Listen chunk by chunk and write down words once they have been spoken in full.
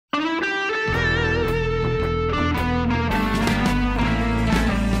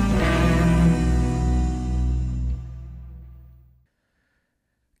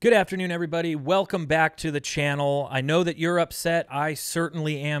Good afternoon, everybody. Welcome back to the channel. I know that you're upset. I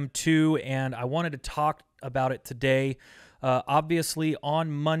certainly am too, and I wanted to talk about it today. Obviously,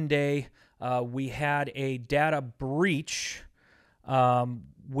 on Monday, we had a data breach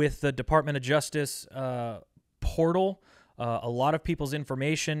with the Department of Justice portal. A lot of people's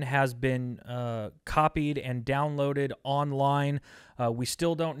information has been copied and downloaded online. We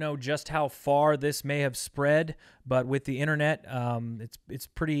still don't know just how far this may have spread, but with the internet, it's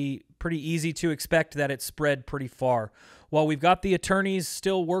pretty easy to expect that it spread pretty far. While we've got the attorneys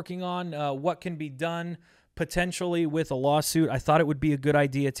still working on what can be done potentially with a lawsuit, I thought it would be a good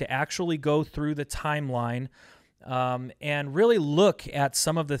idea to actually go through the timeline and really look at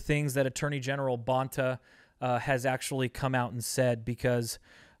some of the things that Attorney General Bonta has actually come out and said, because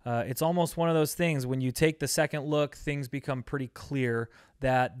it's almost one of those things when you take the second look, things become pretty clear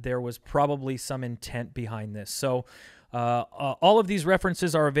that there was probably some intent behind this. So all of these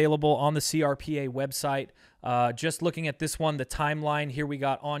references are available on the CRPA website. Just looking at this one, the timeline here, we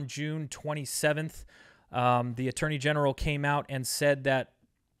got on June 27th, the Attorney General came out and said that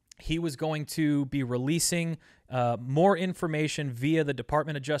he was going to be releasing more information via the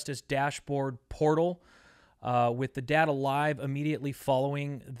Department of Justice dashboard portal, with the data live immediately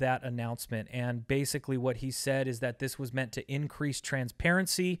following that announcement. And basically what he said is that this was meant to increase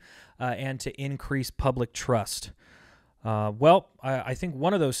transparency and to increase public trust. Well, I think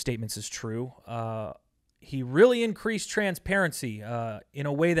one of those statements is true. He really increased transparency in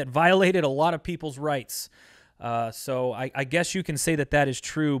a way that violated a lot of people's rights. So I guess you can say that that is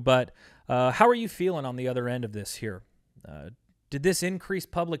true, but how are you feeling on the other end of this here? Did this increase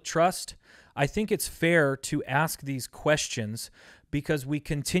public trust? I think it's fair to ask these questions because we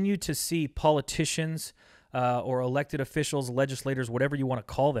continue to see politicians or elected officials, legislators, whatever you want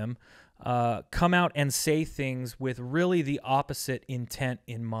to call them, come out and say things with really the opposite intent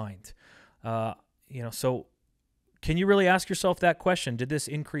in mind. So can you really ask yourself that question? Did this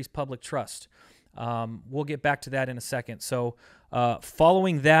increase public trust? We'll get back to that in a second. So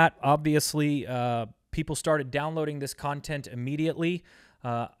following that, obviously, people started downloading this content immediately.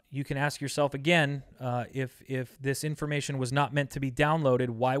 You can ask yourself again, if this information was not meant to be downloaded,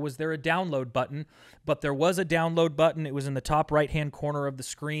 why was there a download button? But there was a download button. It was in the top right-hand corner of the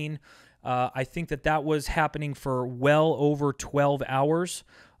screen. I think that was happening for well over 12 hours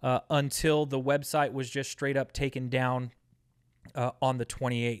until the website was just straight up taken down on the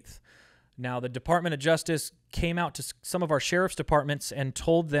 28th. Now, the Department of Justice came out to some of our sheriff's departments and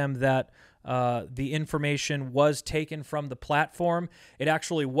told them that the information was taken from the platform. It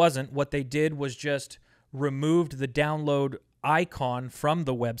actually wasn't. What they did was just removed the download icon from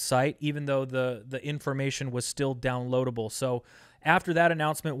the website, even though the information was still downloadable. So after that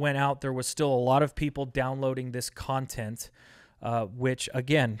announcement went out, there was still a lot of people downloading this content, which,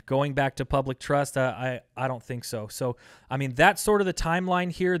 again, going back to public trust, I don't think so. So, I mean, that's sort of the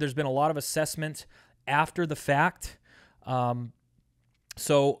timeline here. There's been a lot of assessment after the fact.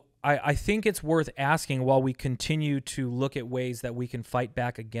 So I think it's worth asking, while we continue to look at ways that we can fight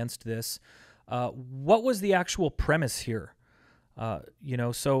back against this, what was the actual premise here?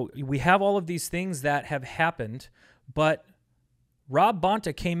 So we have all of these things that have happened, but Rob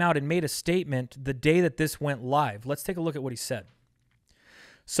Bonta came out and made a statement the day that this went live. Let's take a look at what he said.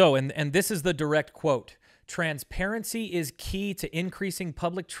 So, and this is the direct quote: "Transparency is key to increasing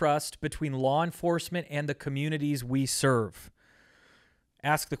public trust between law enforcement and the communities we serve."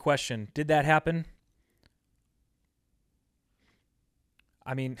 Ask the question, did that happen?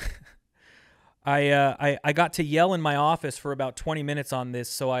 I mean, I got to yell in my office for about 20 minutes on this,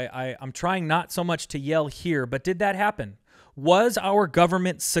 so I'm trying not so much to yell here, but did that happen? Was our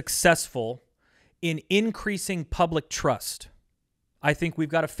government successful in increasing public trust? I think we've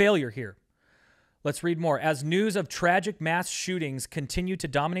got a failure here. Let's read more. As news of tragic mass shootings continue to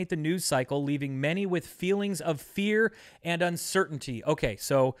dominate the news cycle, leaving many with feelings of fear and uncertainty. Okay,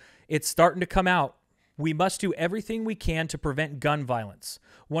 so it's starting to come out. We must do everything we can to prevent gun violence.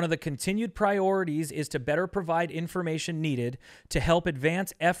 One of the continued priorities is to better provide information needed to help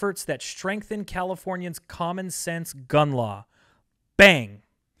advance efforts that strengthen Californians' common sense gun law. Bang!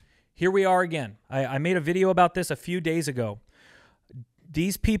 Here we are again. I made a video about this a few days ago.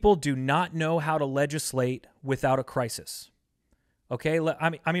 These people do not know how to legislate without a crisis. Okay?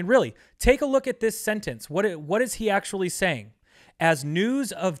 I mean, really, take a look at this sentence. What is he actually saying? As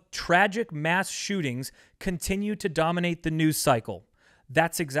news of tragic mass shootings continue to dominate the news cycle.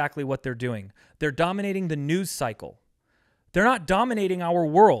 That's exactly what they're doing. They're dominating the news cycle. They're not dominating our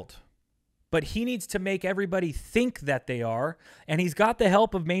world. But he needs to make everybody think that they are, and he's got the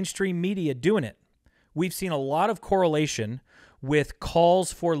help of mainstream media doing it. We've seen a lot of correlation with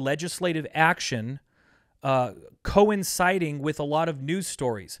calls for legislative action coinciding with a lot of news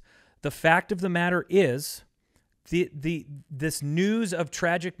stories. The fact of the matter is, this news of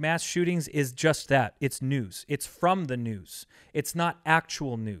tragic mass shootings is just that. It's news. It's from the news. It's not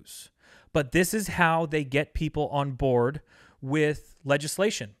actual news. But this is how they get people on board with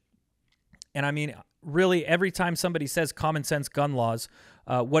legislation. And I mean, really, every time somebody says common sense gun laws,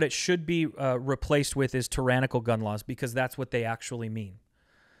 what it should be replaced with is tyrannical gun laws, because that's what they actually mean.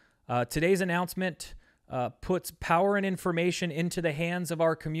 Today's announcement puts power and information into the hands of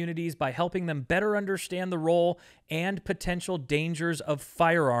our communities by helping them better understand the role and potential dangers of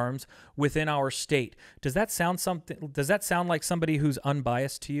firearms within our state. Does that sound like somebody who's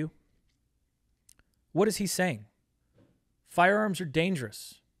unbiased to you? What is he saying? Firearms are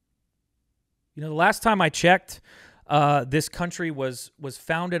dangerous. You know, the last time I checked, this country was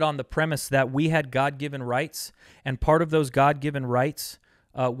founded on the premise that we had God-given rights, and part of those God-given rights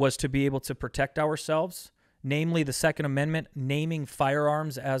was to be able to protect ourselves, namely the Second Amendment, naming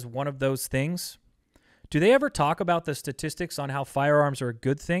firearms as one of those things. Do they ever talk about the statistics on how firearms are a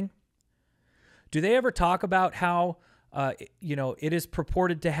good thing? Do they ever talk about how it is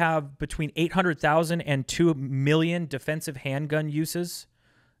purported to have between 800,000 and 2 million defensive handgun uses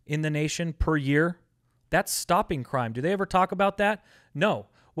in the nation per year? That's stopping crime. Do they ever talk about that? No.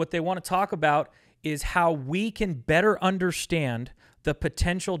 What they want to talk about is how we can better understand the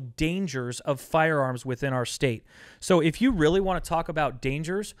potential dangers of firearms within our state. So if you really want to talk about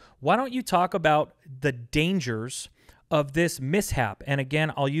dangers, why don't you talk about the dangers of this mishap? And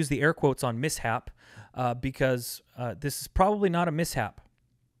again, I'll use the air quotes on mishap because this is probably not a mishap.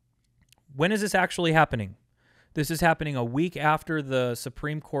 When is this actually happening? This is happening a week after the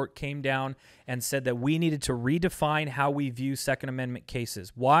Supreme Court came down and said that we needed to redefine how we view Second Amendment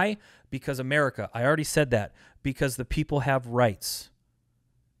cases. Why? Because America. I already said that. Because the people have rights.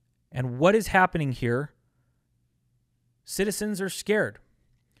 And what is happening here? Citizens are scared.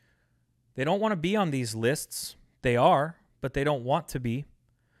 They don't want to be on these lists. They are, but they don't want to be.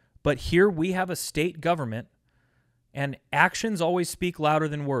 But here we have a state government, and actions always speak louder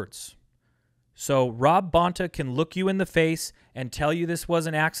than words. So Rob Bonta can look you in the face and tell you this was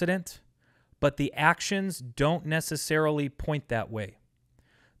an accident, but the actions don't necessarily point that way.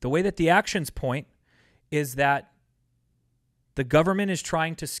 The way that the actions point is that the government is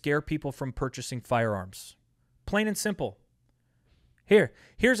trying to scare people from purchasing firearms. Plain and simple.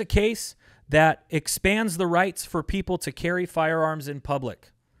 Here's a case that expands the rights for people to carry firearms in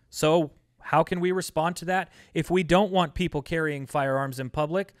public. So how can we respond to that? If we don't want people carrying firearms in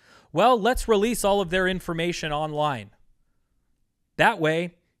public, well, let's release all of their information online. That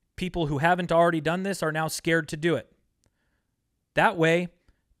way, people who haven't already done this are now scared to do it. That way,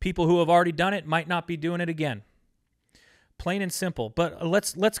 people who have already done it might not be doing it again. Plain and simple. But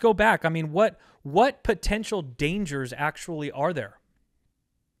let's go back. I mean, what potential dangers actually are there?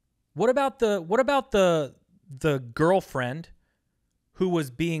 What about the girlfriend who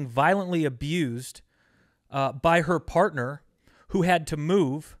was being violently abused by her partner, who had to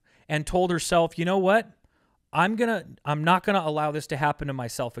move and told herself, you know what? I'm not gonna allow this to happen to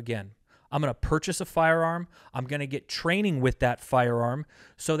myself again. I'm gonna purchase a firearm. I'm gonna get training with that firearm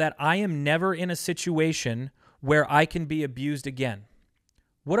so that I am never in a situation where I can be abused again.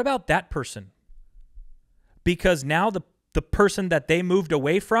 What about that person? Because now the person that they moved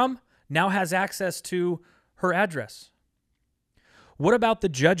away from now has access to her address. What about the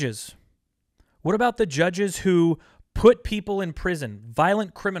judges? What about the judges who put people in prison,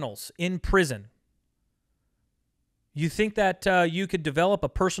 violent criminals in prison? You think that you could develop a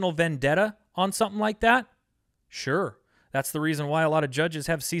personal vendetta on something like that? Sure. That's the reason why a lot of judges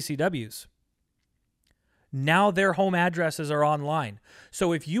have CCWs. Now their home addresses are online.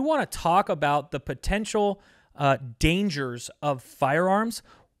 So if you want to talk about the potential dangers of firearms,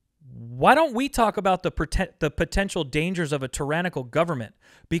 why don't we talk about the potential dangers of a tyrannical government?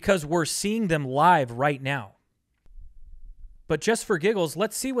 Because we're seeing them live right now. But just for giggles,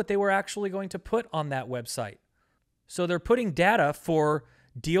 let's see what they were actually going to put on that website. So they're putting data for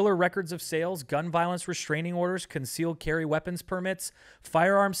dealer records of sales, gun violence restraining orders, concealed carry weapons permits,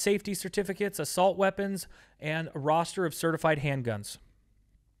 firearm safety certificates, assault weapons, and a roster of certified handguns.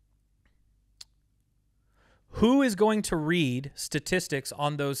 Who is going to read statistics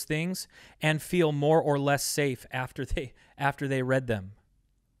on those things and feel more or less safe after they read them?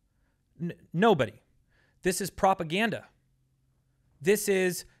 Nobody. This is propaganda. This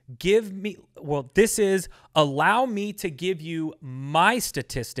is allow me to give you my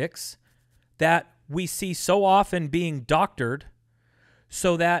statistics that we see so often being doctored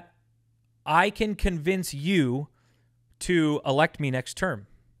so that I can convince you to elect me next term.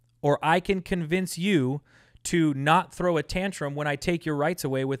 Or I can convince you to not throw a tantrum when I take your rights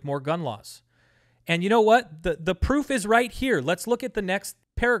away with more gun laws. And you know what? The proof is right here. Let's look at the next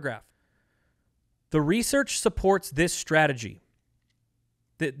paragraph. The research supports this strategy.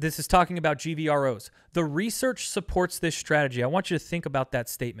 This is talking about GVROs. The research supports this strategy. I want you to think about that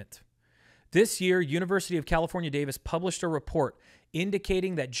statement. This year, University of California, Davis published a report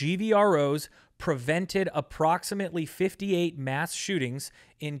indicating that GVROs prevented approximately 58 mass shootings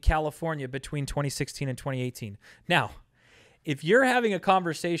in California between 2016 and 2018. Now, if you're having a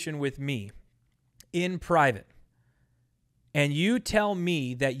conversation with me in private and you tell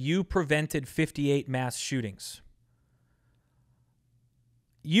me that you prevented 58 mass shootings,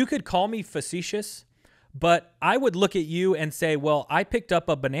 you could call me facetious, but I would look at you and say, well, I picked up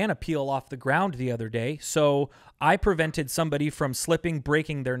a banana peel off the ground the other day, so I prevented somebody from slipping,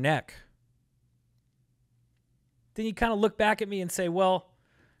 breaking their neck. Then you kind of look back at me and say, well,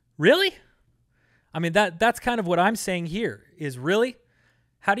 really? I mean, that's kind of what I'm saying here is, really?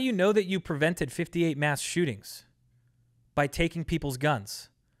 How do you know that you prevented 58 mass shootings? By taking people's guns.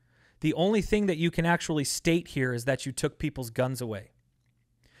 The only thing that you can actually state here is that you took people's guns away.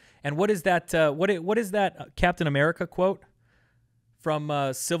 And what is that? What is that Captain America quote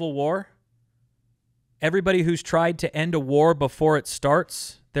from Civil War? Everybody who's tried to end a war before it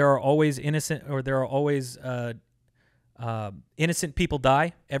starts, there are always innocent people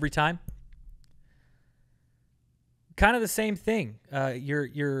die every time. Kind of the same thing.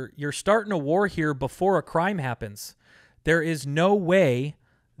 You're starting a war here before a crime happens. There is no way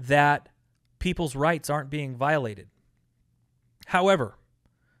that people's rights aren't being violated. However,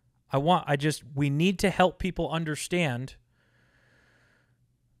 we need to help people understand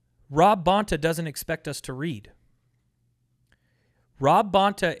Rob Bonta doesn't expect us to read. Rob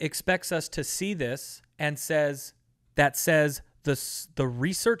Bonta expects us to see this and says the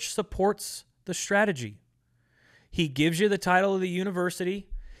research supports the strategy. He gives you the title of the university.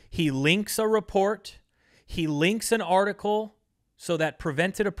 He links a report. He links an article so that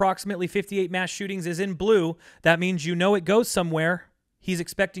prevented approximately 58 mass shootings is in blue. That means you know it goes somewhere. He's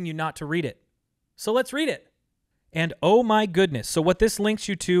expecting you not to read it. So let's read it. And oh my goodness. So what this links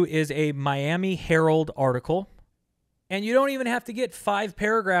you to is a Miami Herald article. And you don't even have to get 5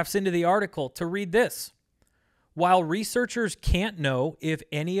 paragraphs into the article to read this. While researchers can't know if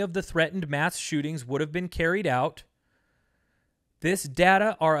any of the threatened mass shootings would have been carried out, this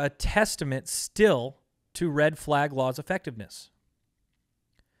data are a testament still to red flag laws' effectiveness.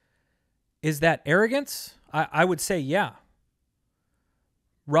 Is that arrogance? I would say yeah.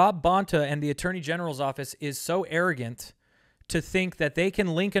 Rob Bonta and the Attorney General's office is so arrogant to think that they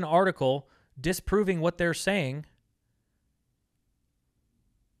can link an article disproving what they're saying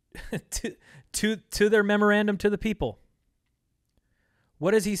to their memorandum to the people.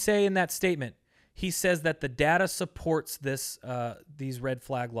 What does he say in that statement? He says that the data supports these red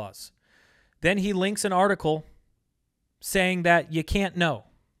flag laws. Then he links an article saying that you can't know.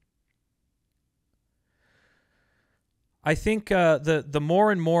 I think the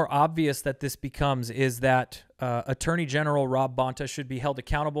more and more obvious that this becomes is that Attorney General Rob Bonta should be held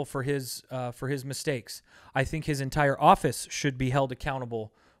accountable for his mistakes. I think his entire office should be held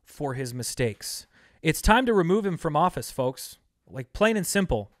accountable for his mistakes. It's time to remove him from office, folks. Like, plain and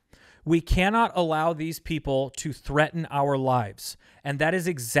simple. We cannot allow these people to threaten our lives, and that is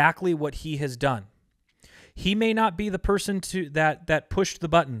exactly what he has done. He may not be the person that pushed the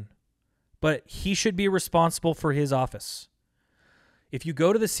button, but he should be responsible for his office. If you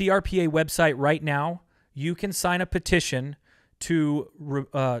go to the CRPA website right now, you can sign a petition to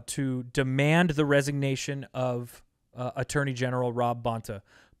demand the resignation of Attorney General Rob Bonta.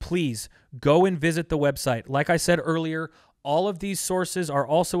 Please go and visit the website. Like I said earlier, all of these sources are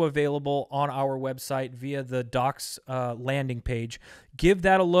also available on our website via the docs landing page. Give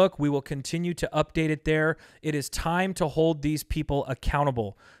that a look. We will continue to update it there. It is time to hold these people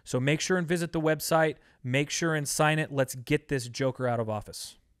accountable. So make sure and visit the website. Make sure and sign it. Let's get this joker out of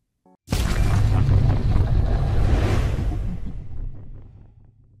office.